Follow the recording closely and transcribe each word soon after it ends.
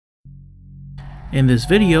In this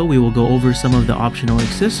video, we will go over some of the optional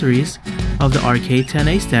accessories of the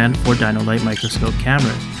RK-10A stand for Dino-Lite microscope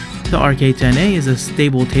cameras. The RK-10A is a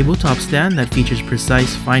stable tabletop stand that features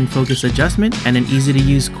precise fine focus adjustment and an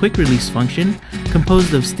easy-to-use quick-release function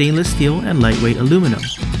composed of stainless steel and lightweight aluminum.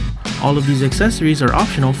 All of these accessories are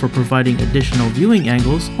optional for providing additional viewing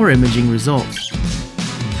angles or imaging results.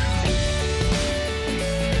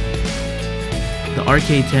 The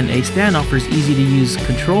RK-10A stand offers easy-to-use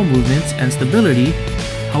control movements and stability.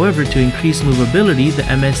 However, to increase movability, the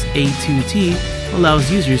MS-A2T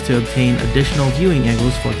allows users to obtain additional viewing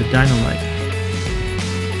angles for the Dino-Lite.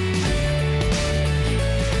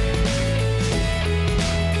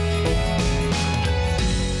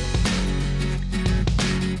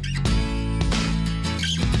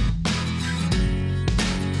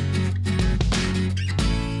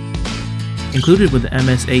 Included with the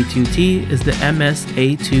MS-A2T is the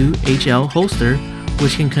MS-A2HL holster,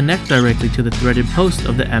 which can connect directly to the threaded post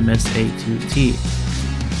of the MS-A2T.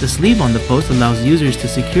 The sleeve on the post allows users to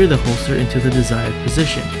secure the holster into the desired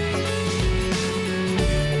position.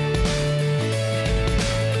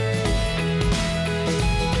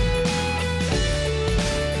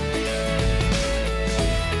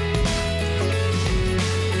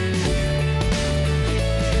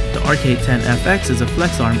 The RK-10FX is a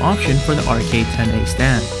flex arm option for the RK-10A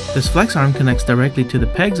stand. This flex arm connects directly to the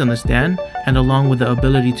pegs on the stand and, along with the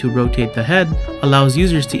ability to rotate the head, allows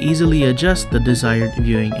users to easily adjust the desired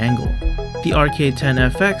viewing angle. The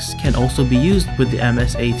RK-10FX can also be used with the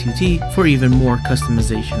MS-A2T for even more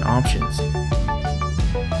customization options.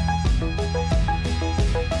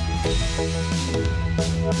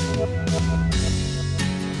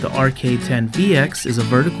 The RK-10VX is a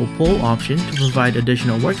vertical pull option to provide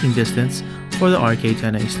additional working distance for the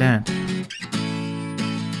RK-10A stand.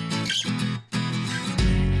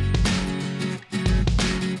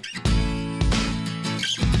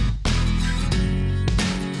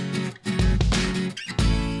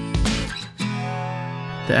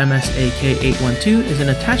 The RK-812 is an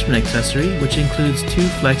attachment accessory which includes two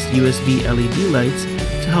flexed USB LED lights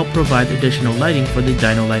to help provide additional lighting for the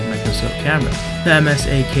Dino-Lite microscope camera. The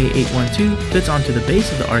RK-812 fits onto the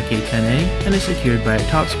base of the RK-10A and is secured by a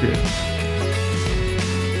top screw.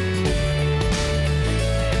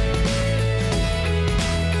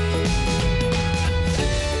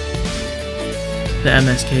 The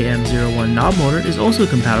MSKM01 knob motor is also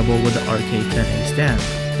compatible with the RK-10A stand.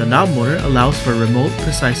 The knob motor allows for remote,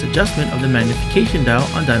 precise adjustment of the magnification dial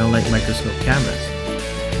on Dino-Lite microscope cameras.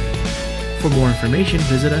 For more information,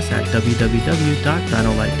 visit us at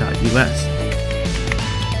www.dinolite.us.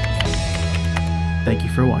 Thank you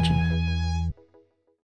for watching.